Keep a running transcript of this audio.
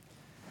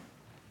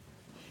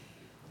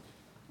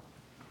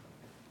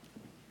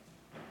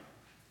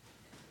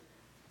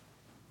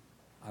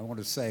I want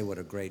to say what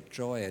a great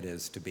joy it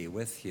is to be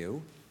with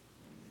you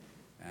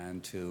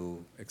and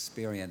to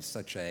experience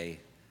such a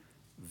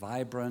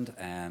vibrant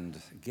and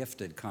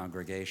gifted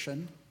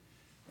congregation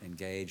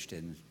engaged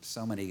in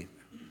so many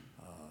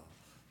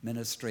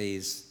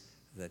ministries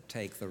that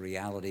take the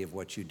reality of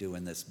what you do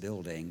in this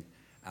building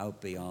out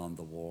beyond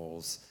the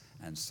walls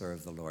and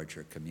serve the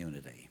larger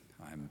community.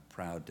 I'm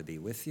proud to be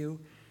with you,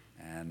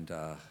 and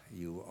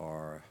you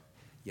are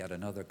yet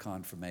another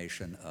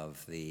confirmation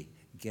of the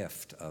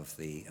gift of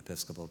the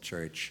Episcopal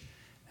Church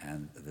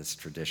and this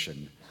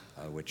tradition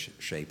which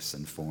shapes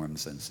and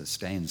forms and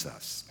sustains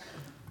us.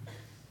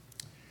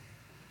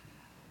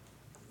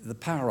 The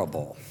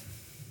parable,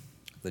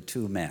 the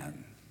two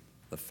men,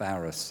 the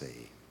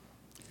Pharisee,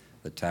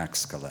 the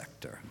tax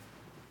collector.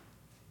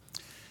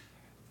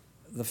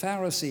 The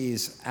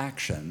Pharisee's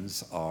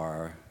actions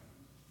are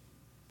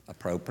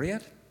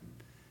appropriate.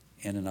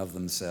 In and of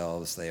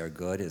themselves, they are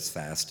good, his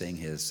fasting,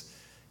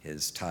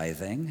 his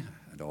tithing,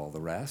 and all the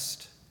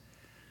rest.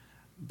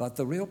 But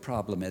the real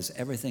problem is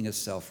everything is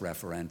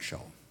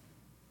self-referential.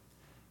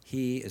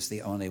 He is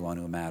the only one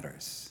who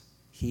matters.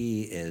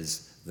 He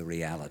is the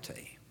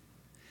reality.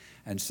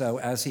 And so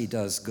as he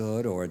does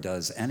good or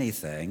does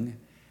anything,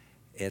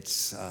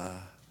 it's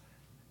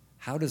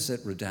how does it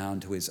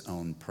redound to his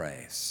own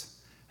praise?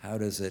 How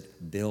does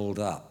it build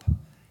up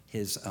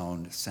his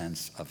own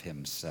sense of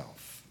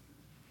himself?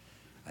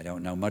 I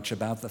don't know much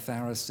about the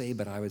Pharisee,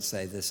 but I would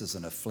say this is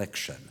an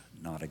affliction,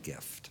 not a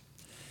gift.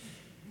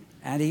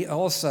 And he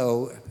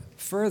also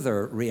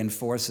further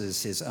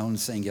reinforces his own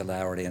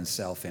singularity and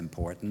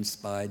self-importance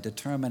by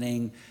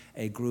determining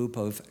a group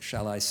of,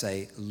 shall I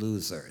say,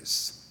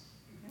 losers.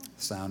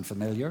 Sound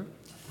familiar?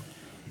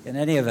 In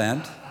any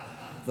event,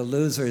 the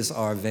losers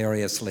are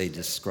variously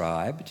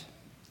described,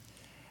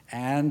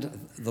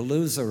 and the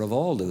loser of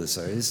all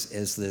losers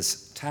is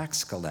this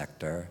tax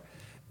collector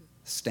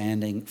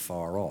standing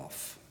far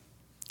off.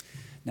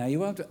 Now,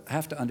 you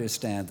have to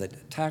understand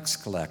that tax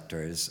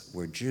collectors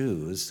were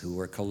Jews who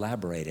were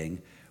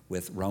collaborating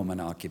with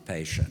Roman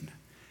occupation.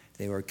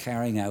 They were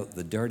carrying out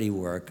the dirty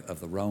work of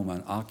the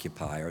Roman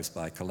occupiers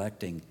by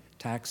collecting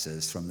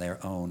taxes from their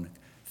own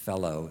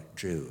fellow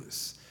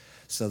Jews.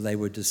 So they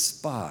were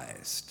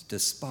despised.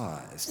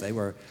 They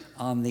were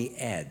on the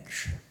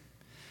edge.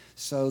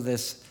 So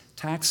this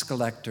tax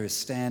collector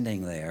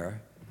standing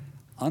there,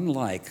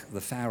 unlike the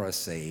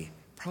Pharisee,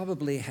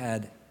 probably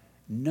had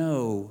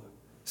no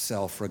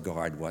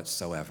self-regard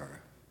whatsoever.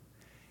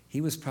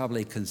 He was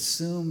probably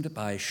consumed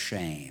by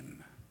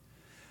shame.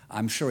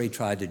 I'm sure he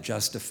tried to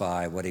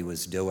justify what he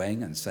was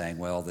doing and saying,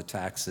 well, the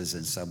taxes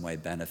in some way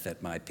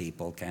benefit my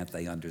people. Can't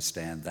they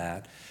understand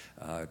that?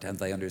 Can't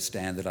they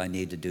understand that I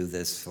need to do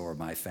this for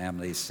my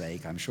family's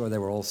sake? I'm sure there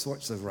were all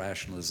sorts of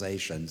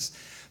rationalizations,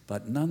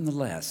 but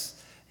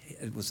nonetheless,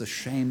 it was a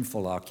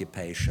shameful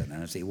occupation.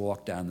 And as he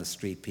walked down the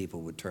street,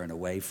 people would turn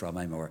away from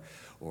him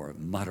or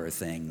mutter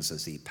things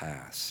as he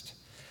passed.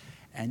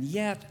 And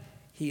yet,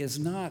 he is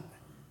not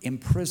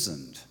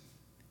imprisoned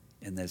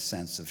in this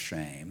sense of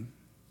shame.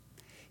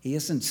 He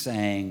isn't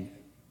saying,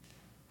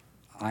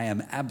 I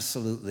am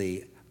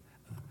absolutely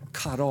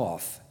cut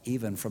off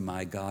even from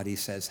my God. He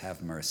says,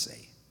 have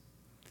mercy.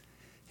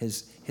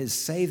 His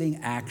saving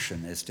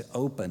action is to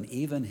open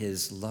even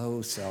his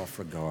low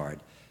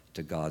self-regard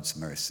to God's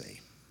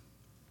mercy.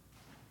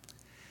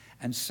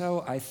 And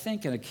so I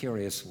think in a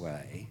curious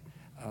way,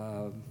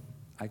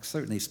 I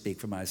certainly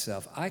speak for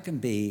myself, I can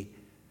be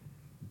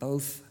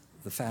both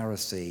the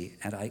Pharisee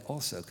and I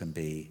also can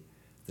be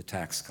the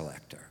tax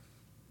collector.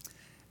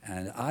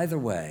 And either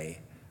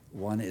way,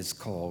 one is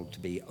called to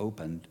be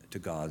open to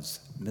God's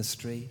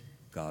mystery,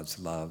 God's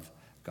love,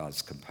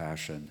 God's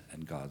compassion,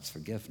 and God's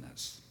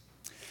forgiveness.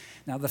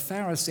 Now the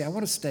Pharisee, I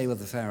want to stay with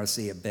the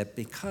Pharisee a bit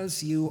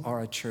because you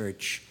are a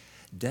church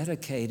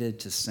dedicated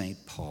to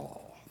St.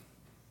 Paul.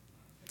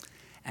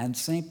 And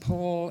St.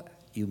 Paul,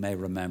 you may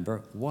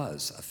remember,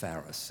 was a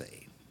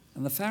Pharisee.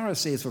 And the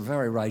Pharisees were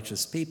very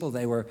righteous people.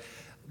 They were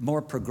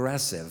more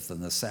progressive than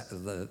the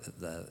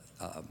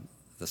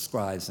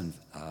scribes and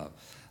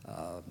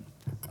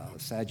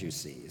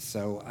Sadducees.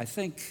 So I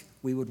think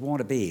we would want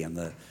to be in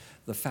the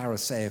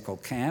Pharisaical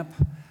camp.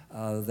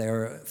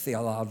 Their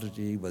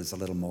theology was a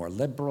little more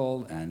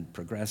liberal and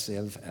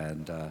progressive,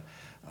 and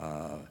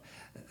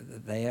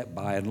they,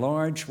 by and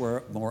large,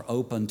 were more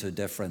open to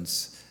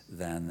difference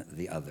than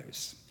the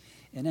others.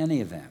 In any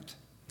event,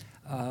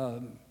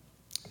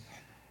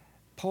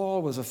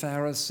 Paul was a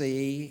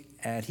Pharisee,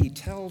 and he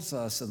tells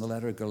us in the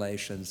letter of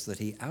Galatians that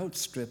he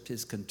outstripped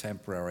his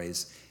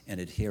contemporaries in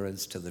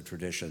adherence to the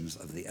traditions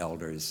of the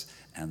elders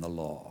and the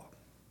law.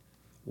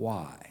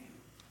 Why?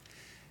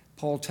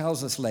 Paul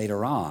tells us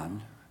later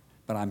on,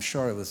 but I'm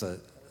sure it was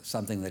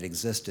something that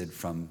existed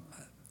from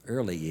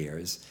early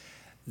years,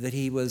 that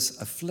he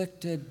was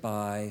afflicted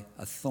by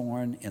a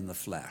thorn in the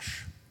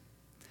flesh,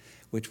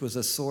 which was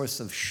a source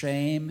of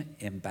shame,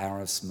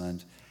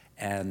 embarrassment,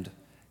 and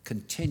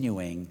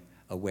continuing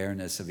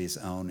awareness of his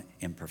own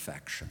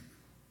imperfection.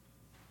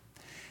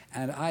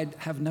 And I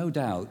have no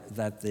doubt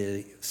that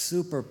the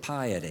super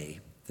piety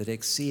that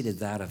exceeded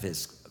that of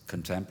his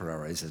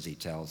contemporaries, as he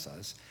tells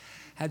us,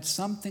 had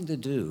something to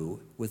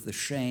do with the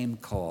shame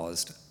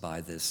caused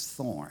by this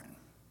thorn.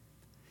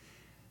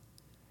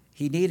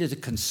 He needed to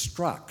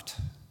construct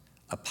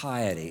a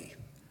piety,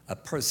 a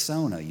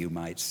persona, you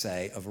might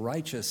say, of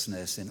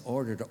righteousness in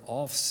order to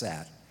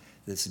offset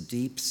this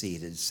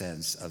deep-seated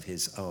sense of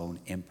his own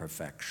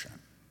imperfection.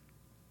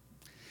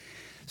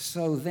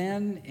 So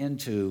then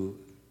into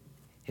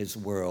his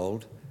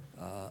world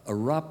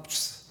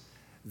erupts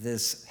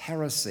this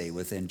heresy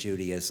within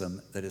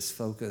Judaism that is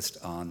focused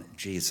on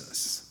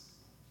Jesus.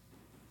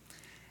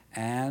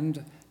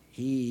 And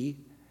he,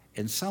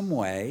 in some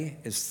way,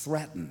 is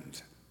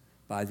threatened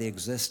by the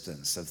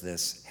existence of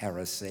this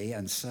heresy,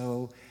 and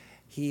so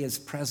he is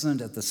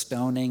present at the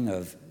stoning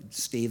of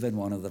Stephen,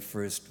 one of the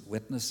first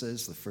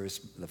witnesses,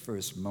 the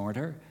first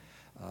martyr.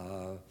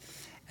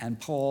 And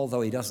Paul,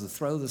 though he doesn't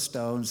throw the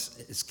stones,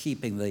 is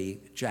keeping the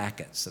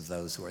jackets of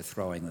those who are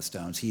throwing the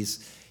stones.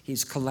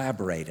 He's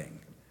collaborating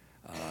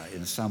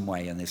in some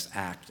way in this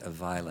act of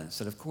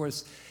violence. And of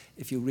course,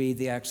 if you read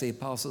the Acts of the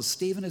Apostles,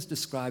 Stephen is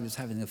described as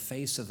having the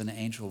face of an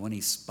angel when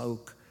he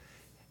spoke.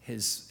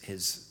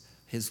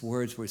 His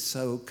words were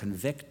so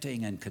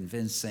convicting and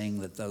convincing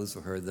that those who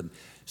heard them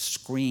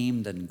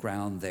screamed and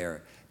ground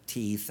their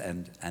teeth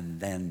and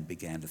then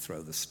began to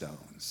throw the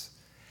stones.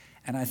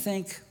 And I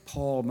think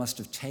Paul must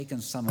have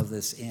taken some of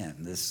this in,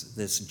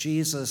 this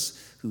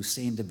Jesus who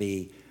seemed to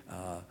be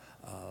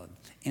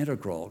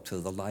integral to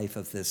the life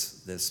of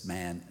this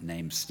man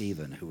named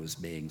Stephen who was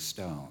being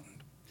stoned.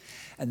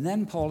 And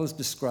then Paul is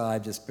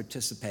described as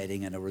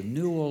participating in a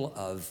renewal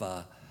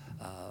of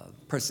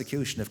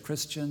persecution of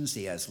Christians.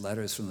 He has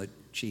letters from the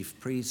chief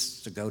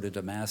priests to go to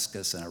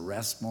Damascus and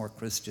arrest more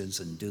Christians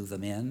and do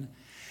them in.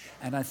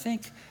 And I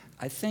think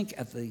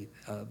at the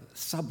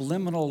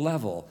subliminal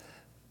level,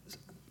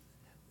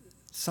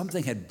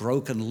 something had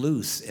broken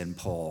loose in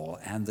Paul,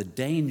 and the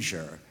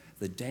danger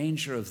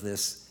of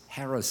this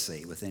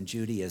heresy within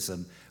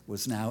Judaism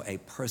was now a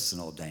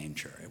personal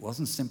danger. It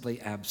wasn't simply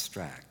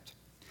abstract.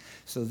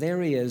 So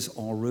there he is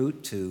en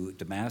route to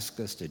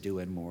Damascus to do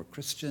in more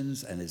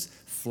Christians and is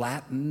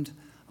flattened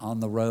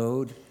on the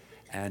road,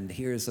 and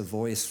hears a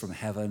voice from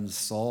heaven,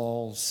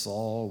 "Saul,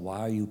 Saul, why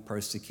are you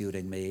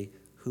persecuting me?"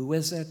 Who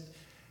is it?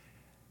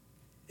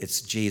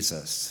 It's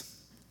Jesus.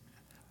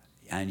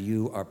 "And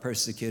you are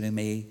persecuting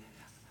me.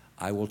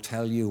 I will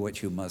tell you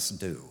what you must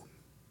do."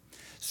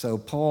 So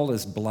Paul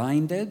is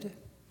blinded,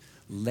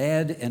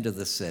 led into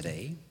the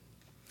city,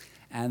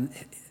 and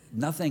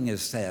nothing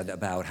is said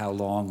about how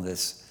long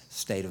this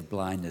state of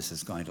blindness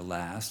is going to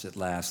last. It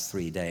lasts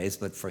 3 days,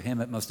 but for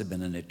him it must have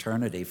been an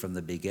eternity from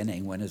the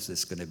beginning. When is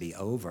this going to be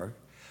over?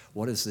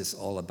 What is this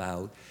all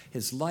about?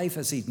 His life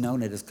as he'd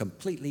known it is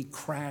completely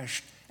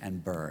crashed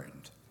and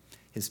burned.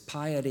 His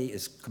piety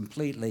is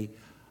completely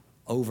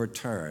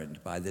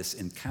overturned by this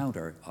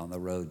encounter on the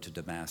road to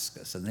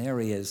Damascus. And there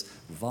he is,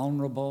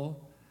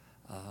 vulnerable,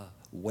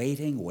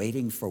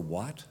 waiting for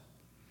what?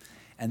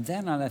 And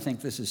then, and I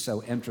think this is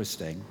so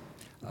interesting,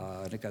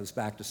 and it goes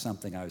back to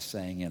something I was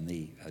saying in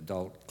the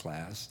adult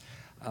class,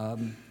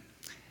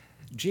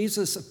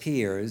 Jesus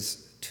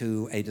appears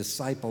to a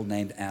disciple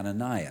named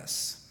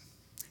Ananias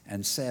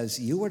and says,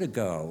 "You are to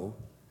go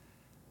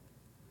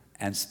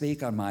and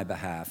speak on my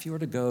behalf. You are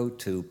to go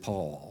to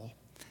Paul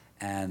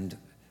and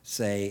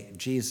say,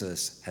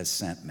 'Jesus has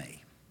sent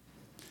me.'"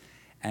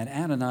 And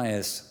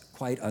Ananias,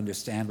 quite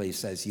understandably,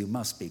 says, "You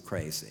must be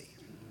crazy.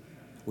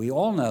 We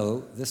all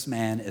know this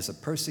man is a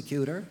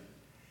persecutor,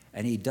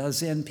 and he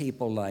does in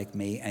people like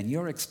me, and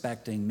you're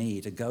expecting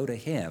me to go to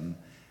him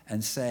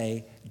and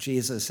say,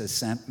 'Jesus has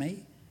sent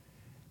me?'"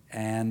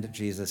 And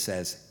Jesus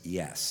says,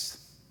 "Yes."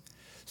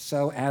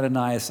 So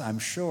Ananias, I'm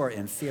sure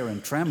in fear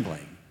and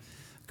trembling,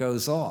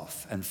 goes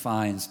off and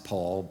finds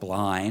Paul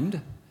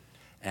blind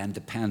and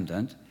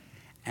dependent,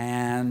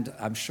 and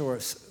I'm sure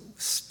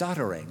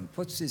stuttering,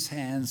 puts his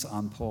hands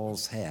on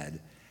Paul's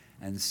head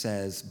and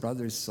says,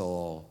 "Brother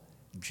Saul,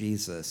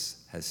 Jesus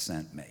has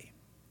sent me."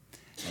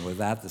 And with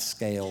that, the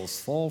scales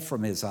fall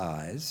from his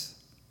eyes,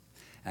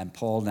 and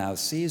Paul now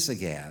sees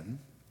again,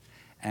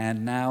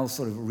 and now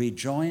sort of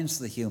rejoins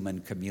the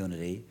human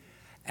community,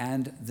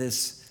 and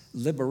this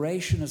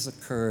liberation has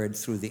occurred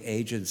through the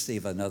agency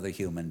of another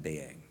human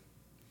being.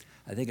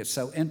 I think it's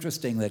so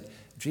interesting that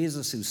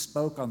Jesus, who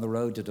spoke on the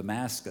road to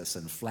Damascus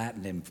and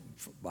flattened him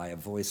by a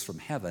voice from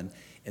heaven,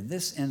 in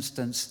this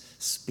instance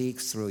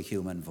speaks through a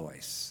human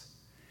voice.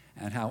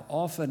 And how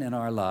often in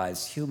our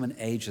lives human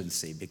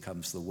agency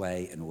becomes the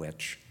way in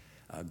which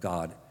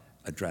God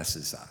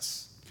addresses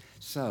us.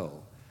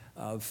 So,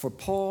 for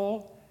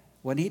Paul,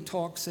 when he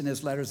talks in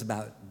his letters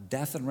about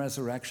death and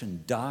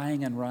resurrection,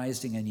 dying and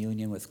rising in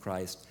union with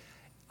Christ,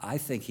 I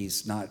think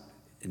he's not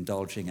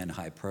indulging in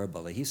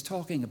hyperbole. He's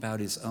talking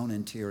about his own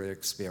interior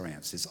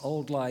experience. His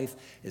old life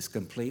is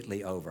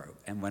completely over.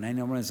 And when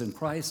anyone is in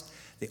Christ,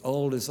 the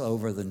old is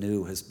over, the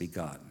new has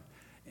begun.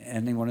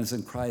 Anyone is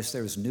in Christ,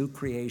 there is new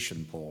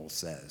creation, Paul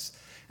says.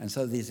 And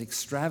so these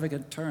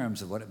extravagant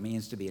terms of what it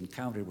means to be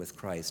encountered with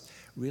Christ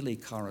really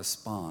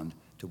correspond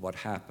to what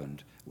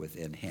happened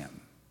within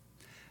him.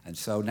 And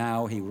so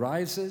now he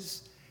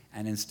rises,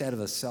 and instead of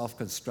a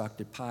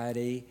self-constructed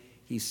piety,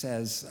 he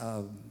says,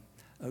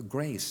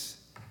 grace.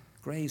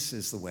 Grace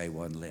is the way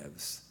one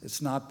lives.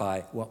 It's not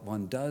by what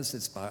one does,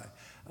 it's by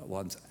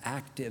one's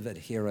active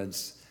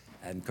adherence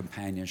and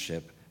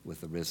companionship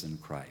with the risen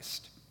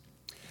Christ.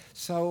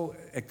 So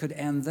it could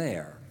end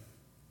there.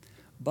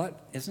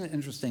 But isn't it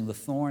interesting, the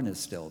thorn is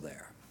still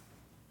there.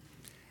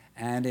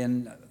 And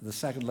in the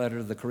second letter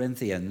to the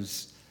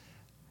Corinthians,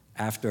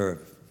 after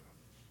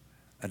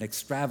an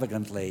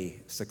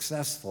extravagantly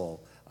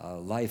successful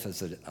life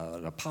as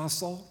an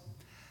apostle,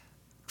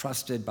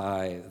 trusted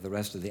by the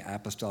rest of the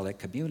apostolic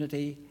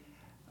community,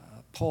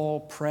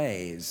 Paul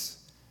prays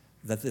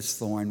that this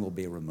thorn will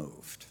be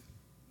removed.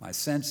 My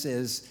sense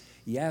is,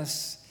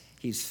 yes,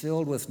 he's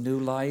filled with new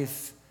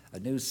life, a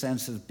new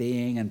sense of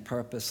being and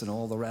purpose and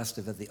all the rest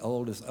of it. The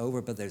old is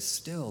over, but there's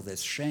still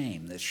this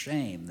shame,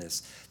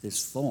 this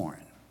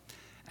thorn.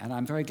 And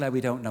I'm very glad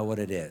we don't know what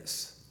it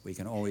is. We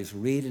can always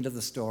read into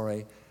the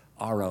story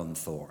our own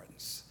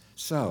thorns.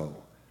 So,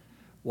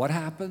 what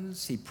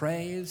happens? He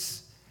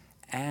prays,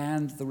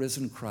 and the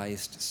risen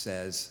Christ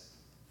says,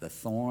 the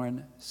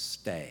thorn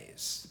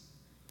stays.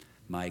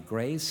 My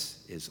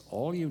grace is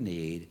all you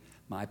need.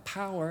 My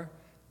power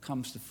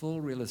comes to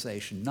full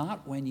realization,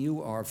 not when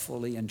you are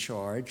fully in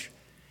charge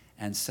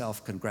and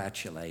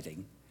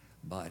self-congratulating,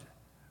 but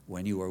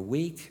when you are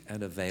weak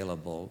and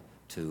available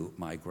to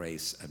my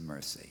grace and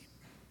mercy.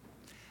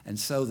 And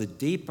so the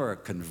deeper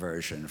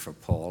conversion for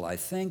Paul, I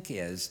think,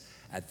 is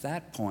at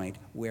that point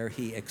where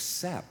he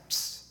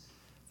accepts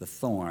the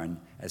thorn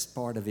as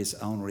part of his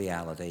own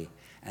reality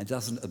and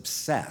doesn't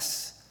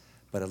obsess,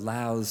 but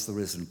allows the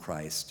risen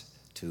Christ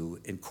to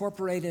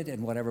incorporate it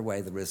in whatever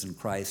way the risen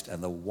Christ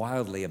and the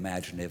wildly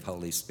imaginative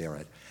Holy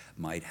Spirit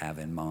might have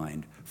in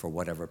mind for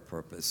whatever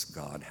purpose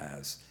God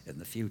has in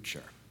the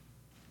future.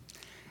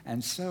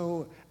 And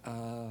so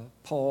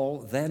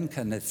Paul then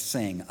can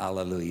sing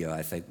Alleluia,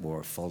 I think,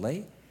 more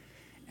fully.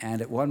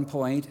 And at one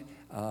point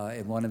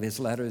in one of his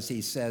letters,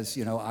 he says,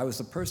 I was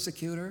a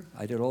persecutor.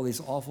 I did all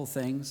these awful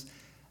things.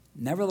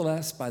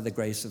 Nevertheless, by the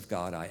grace of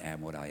God, I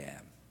am what I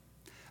am.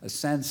 A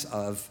sense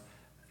of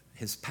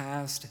his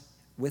past,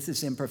 with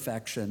his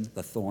imperfection,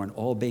 the thorn,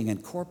 all being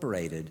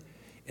incorporated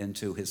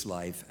into his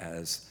life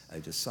as a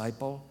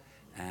disciple,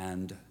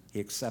 and he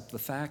accepts the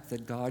fact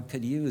that God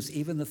can use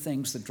even the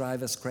things that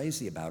drive us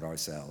crazy about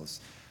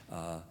ourselves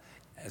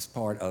as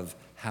part of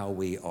how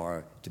we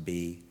are to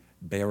be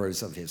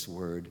bearers of his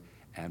word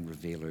and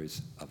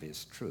revealers of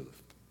his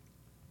truth.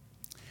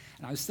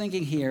 And I was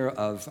thinking here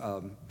of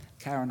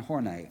Karen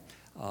Horney,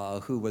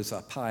 who was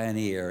a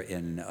pioneer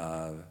in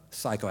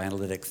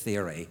psychoanalytic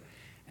theory.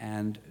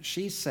 And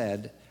she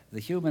said the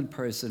human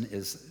person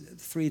is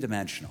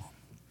three-dimensional.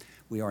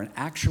 We are an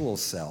actual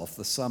self,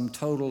 the sum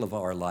total of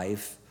our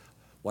life,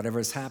 whatever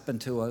has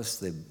happened to us,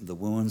 the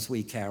wounds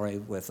we carry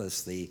with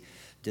us, the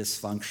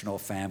dysfunctional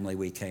family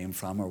we came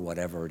from, or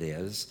whatever it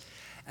is.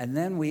 And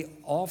then we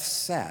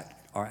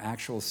offset our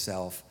actual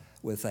self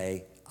with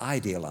an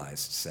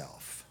idealized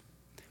self.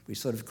 We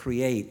sort of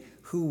create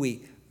who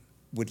we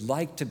would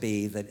like to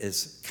be that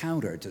is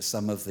counter to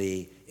some of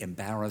the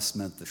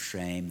embarrassment, the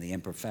shame, the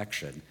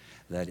imperfection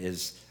that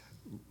is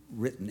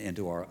written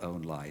into our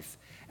own life.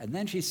 And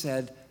then she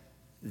said,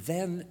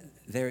 then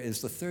there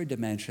is the third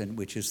dimension,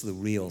 which is the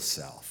real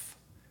self,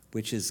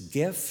 which is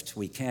gift.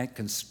 We can't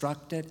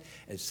construct it.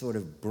 It sort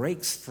of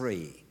breaks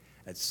free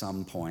at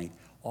some point.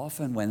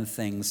 Often when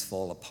things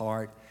fall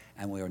apart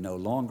and we are no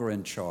longer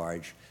in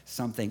charge,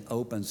 something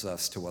opens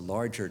us to a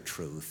larger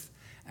truth,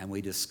 and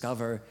we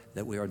discover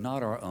that we are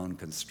not our own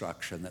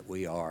construction, that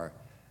we are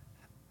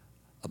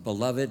a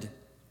beloved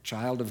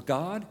child of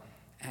God,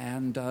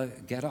 and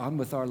get on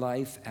with our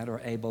life and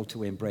are able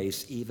to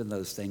embrace even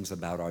those things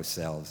about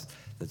ourselves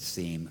that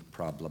seem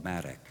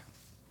problematic.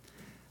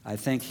 I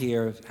think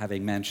here,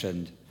 having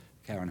mentioned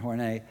Karen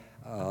Horney,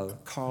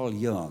 Carl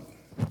Jung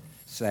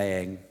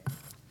saying,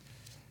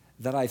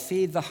 that I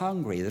feed the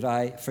hungry, that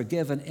I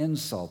forgive an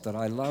insult, that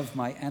I love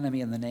my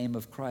enemy in the name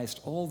of Christ,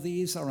 all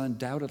these are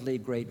undoubtedly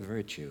great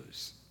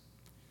virtues.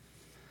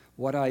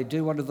 What I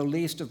do unto the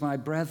least of my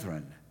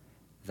brethren,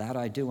 that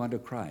I do unto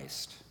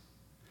Christ.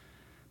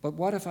 But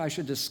what if I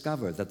should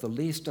discover that the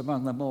least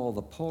among them all,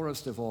 the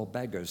poorest of all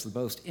beggars, the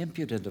most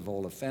impudent of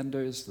all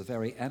offenders, the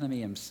very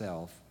enemy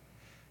himself,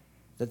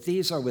 that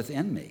these are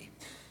within me,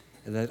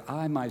 and that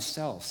I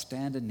myself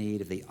stand in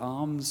need of the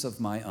alms of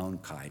my own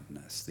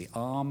kindness, the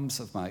alms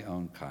of my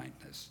own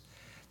kindness,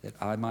 that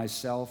I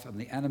myself am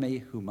the enemy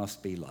who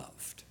must be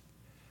loved.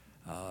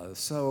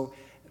 So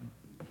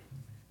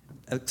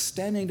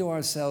extending to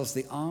ourselves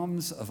the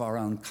alms of our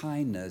own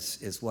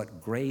kindness is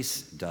what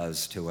grace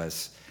does to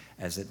us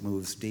as it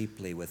moves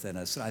deeply within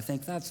us. And I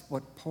think that's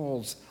what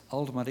Paul's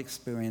ultimate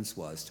experience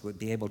was, to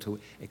be able to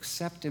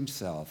accept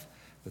himself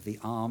with the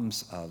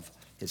alms of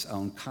his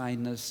own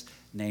kindness,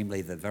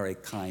 namely the very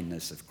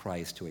kindness of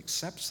Christ, who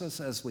accepts us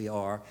as we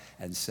are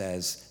and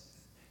says,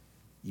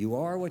 you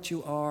are what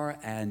you are,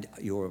 and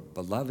you're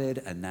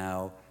beloved, and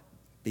now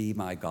be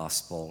my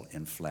gospel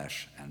in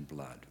flesh and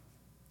blood.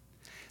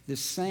 The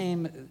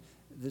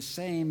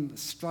same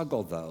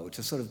struggle, though,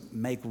 to sort of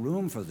make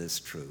room for this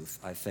truth,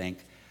 I think,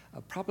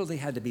 probably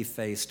had to be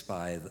faced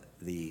by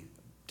the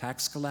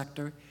tax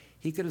collector.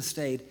 He could have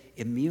stayed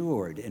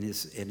immured in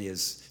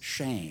his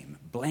shame,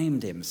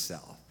 blamed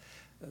himself,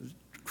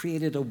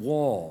 created a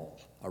wall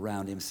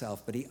around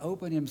himself, but he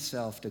opened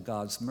himself to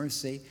God's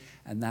mercy,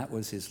 and that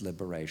was his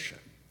liberation.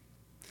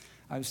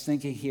 I was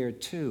thinking here,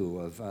 too,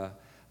 of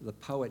the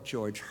poet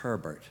George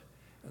Herbert,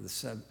 the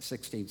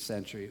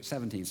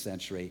 17th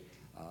century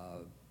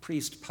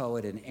priest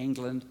poet in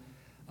England,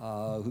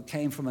 who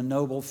came from a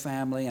noble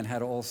family and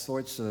had all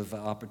sorts of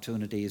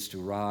opportunities to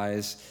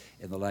rise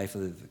in the life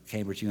of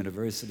Cambridge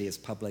University as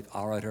public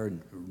orator,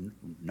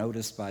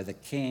 noticed by the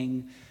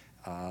king.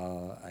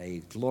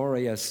 A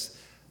glorious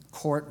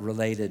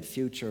court-related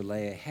future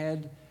lay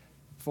ahead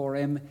for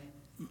him,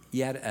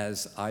 yet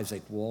as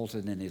Isaac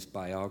Walton in his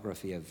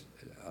biography of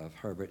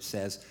Herbert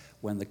says,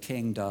 when the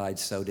king died,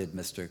 so did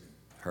Mr.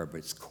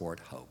 Herbert's court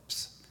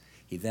hopes.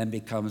 He then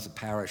becomes a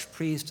parish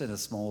priest in a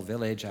small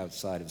village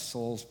outside of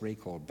Salisbury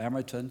called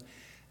Bemerton,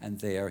 and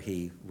there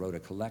he wrote a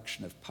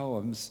collection of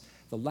poems,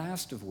 the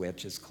last of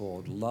which is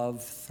called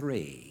Love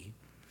 3,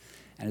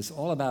 and it's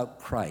all about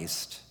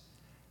Christ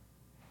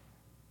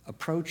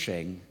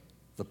approaching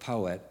the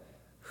poet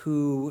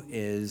who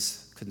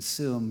is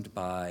consumed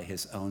by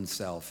his own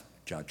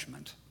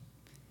self-judgment.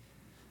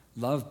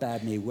 Love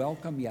bade me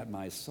welcome, yet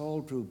my soul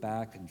drew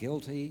back,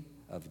 guilty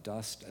of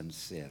dust and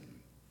sin.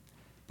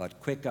 But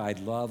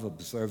quick-eyed love,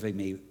 observing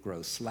me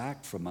grow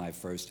slack from my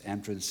first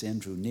entrance in,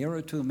 drew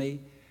nearer to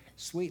me,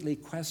 sweetly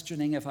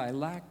questioning if I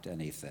lacked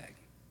anything.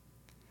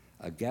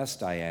 A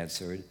guest, I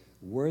answered,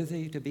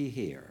 worthy to be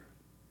here.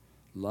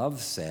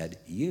 Love said,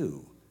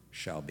 you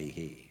shall be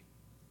he.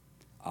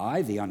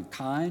 I, the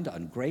unkind,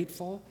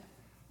 ungrateful,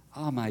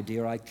 ah, my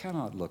dear, I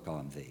cannot look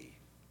on thee.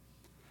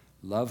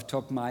 Love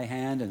took my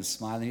hand and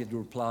smiling did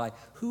reply,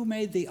 who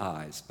made the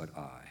eyes but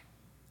I?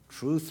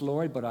 Truth,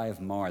 Lord, but I have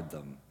marred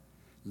them.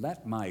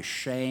 Let my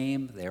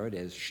shame, there it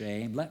is,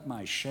 shame, let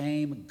my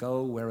shame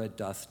go where it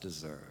doth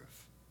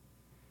deserve.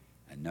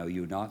 And know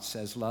you not,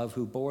 says love,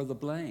 who bore the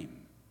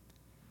blame?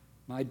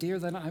 My dear,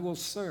 then I will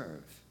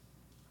serve.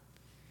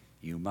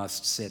 You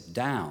must sit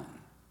down,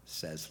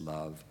 says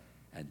love,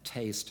 and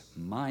taste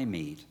my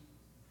meat.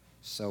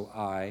 So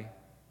I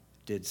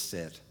did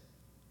sit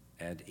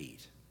and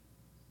eat.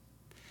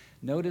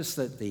 Notice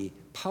that the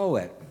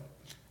poet,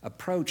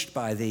 approached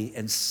by the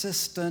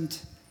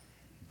insistent,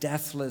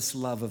 deathless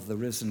love of the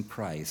risen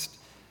Christ,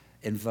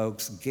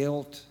 invokes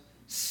guilt,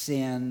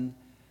 sin,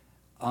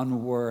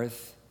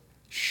 unworth,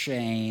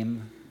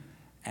 shame,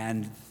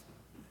 and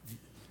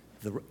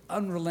the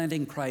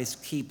unrelenting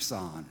Christ keeps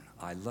on.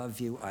 I love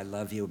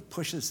you,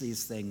 pushes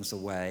these things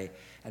away,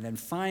 and then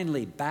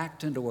finally,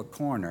 backed into a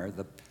corner,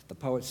 the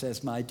poet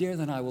says, my dear,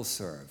 then I will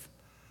serve.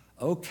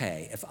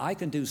 Okay, if I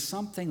can do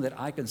something that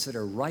I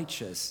consider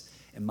righteous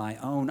in my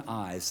own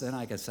eyes, then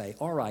I can say,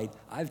 all right,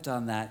 I've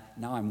done that,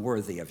 now I'm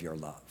worthy of your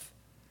love.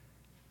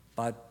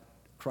 But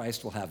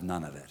Christ will have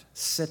none of it.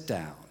 Sit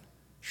down,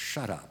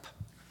 shut up,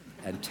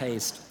 and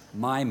taste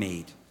my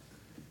meat,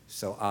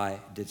 so I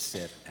did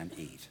sit and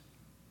eat.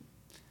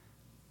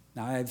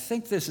 Now, I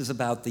think this is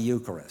about the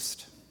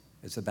Eucharist.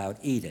 It's about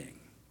eating.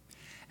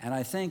 And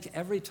I think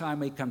every time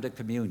we come to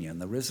communion,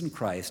 the risen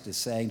Christ is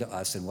saying to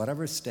us, in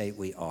whatever state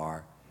we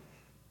are,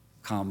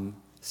 come,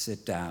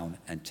 sit down,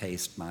 and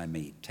taste my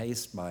meat.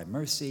 Taste my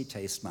mercy,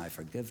 taste my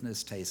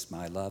forgiveness, taste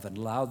my love, and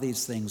allow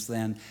these things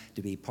then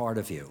to be part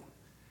of you,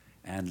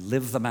 and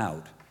live them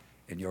out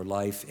in your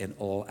life in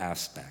all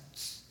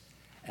aspects.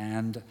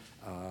 And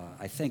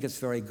I think it's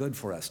very good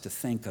for us to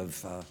think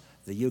of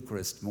the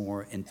Eucharist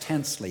more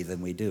intensely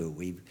than we do.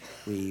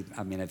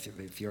 I mean,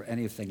 if you're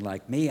anything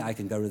like me, I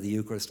can go to the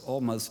Eucharist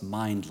almost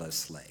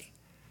mindlessly.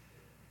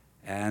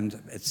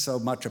 And it's so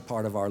much a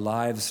part of our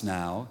lives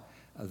now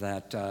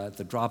that at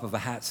the drop of a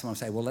hat, someone will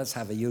say, well, let's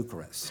have a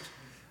Eucharist.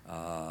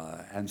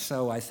 And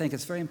so I think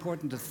it's very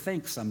important to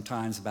think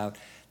sometimes about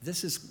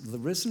this is the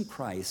risen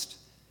Christ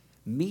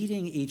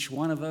meeting each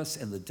one of us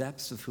in the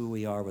depths of who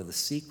we are with a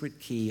secret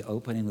key,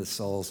 opening the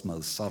soul's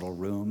most subtle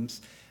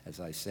rooms. As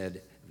I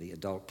said, the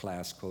adult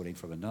class, quoting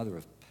from another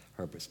of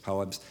Herbert's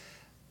poems,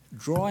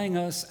 drawing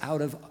us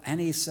out of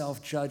any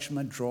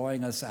self-judgment,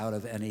 drawing us out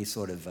of any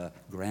sort of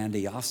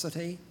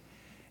grandiosity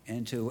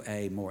into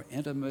a more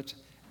intimate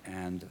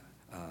and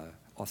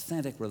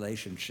authentic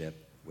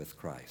relationship with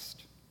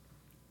Christ.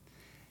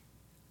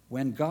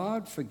 When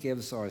God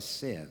forgives our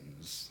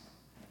sins,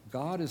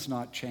 God is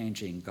not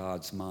changing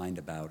God's mind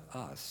about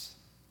us.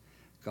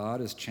 God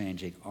is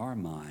changing our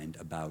mind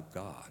about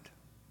God.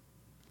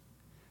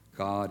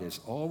 God is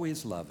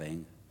always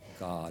loving.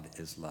 God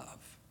is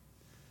love.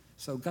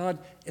 So God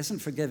isn't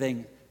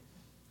forgiving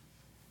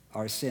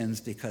our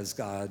sins because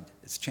God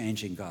is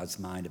changing God's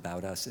mind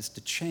about us. It's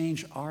to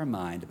change our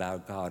mind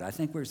about God. I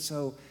think we're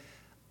so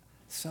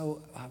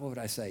what would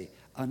I say,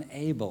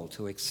 unable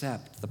to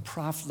accept the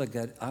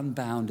profligate,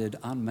 unbounded,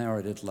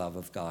 unmerited love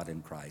of God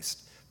in Christ,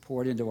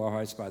 poured into our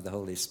hearts by the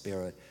Holy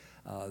Spirit.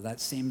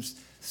 That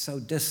seems so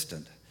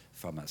distant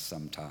from us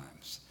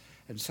sometimes.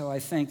 And so I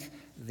think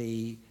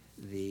the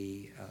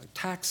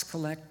tax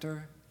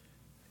collector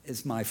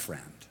is my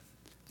friend.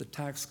 The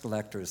tax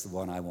collector is the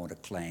one I want to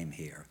claim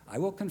here. I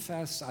will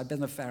confess, I've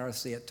been a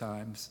Pharisee at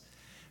times.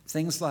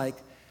 Things like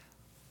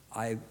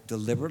I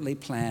deliberately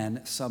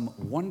plan some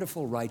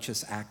wonderful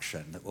righteous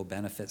action that will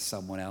benefit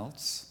someone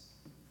else.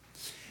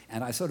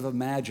 And I sort of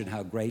imagine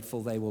how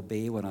grateful they will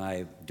be when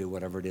I do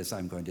whatever it is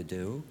I'm going to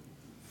do.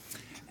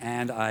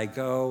 And I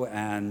go,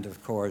 and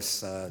of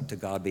course, to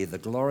God be the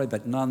glory,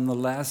 but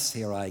nonetheless,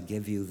 here I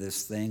give you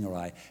this thing, or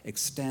I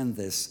extend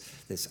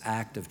this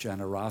act of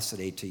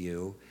generosity to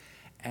you.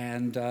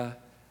 And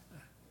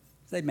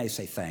they may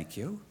say thank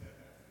you,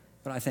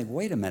 but I think,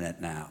 wait a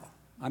minute now.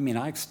 I mean,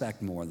 I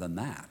expect more than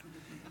that.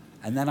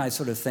 And then I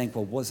sort of think,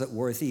 well, was it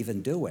worth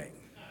even doing?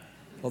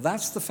 Well,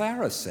 that's the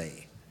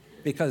Pharisee.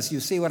 Because you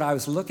see, what I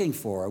was looking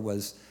for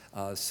was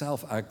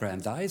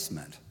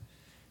self-aggrandizement.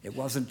 It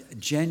wasn't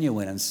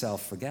genuine and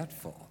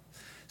self-forgetful.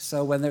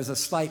 So when there's a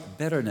slight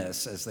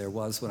bitterness, as there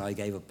was when I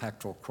gave a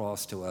pectoral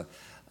cross to a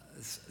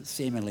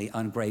seemingly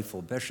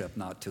ungrateful bishop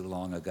not too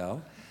long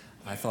ago,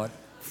 I thought,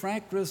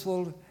 Frank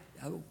Griswold,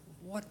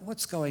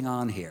 what's going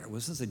on here?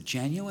 Was this a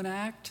genuine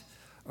act,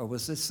 or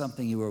was this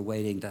something you were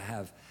waiting to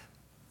have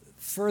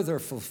further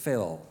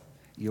fulfill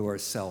your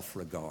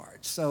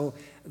self-regard? So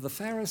the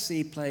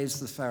Pharisee plays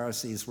the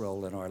Pharisee's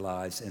role in our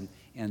lives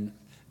in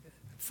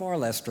far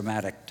less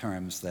dramatic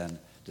terms than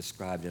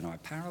described in our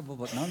parable,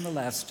 but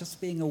nonetheless,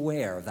 just being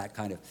aware of that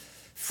kind of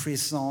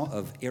frisson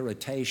of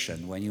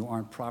irritation when you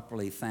aren't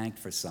properly thanked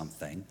for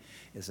something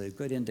is a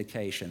good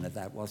indication that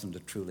that wasn't a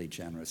truly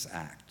generous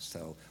act.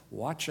 So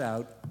watch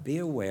out, be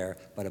aware,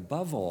 but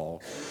above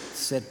all,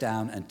 sit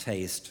down and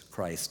taste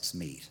Christ's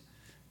meat.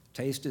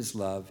 Taste his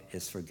love,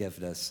 his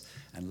forgiveness,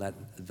 and let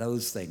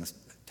those things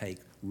take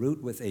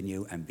root within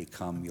you and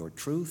become your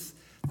truth,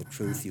 the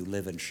truth you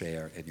live and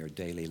share in your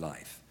daily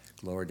life.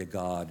 Glory to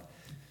God,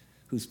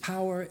 whose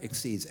power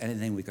exceeds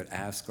anything we could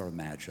ask or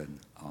imagine.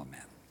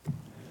 Amen.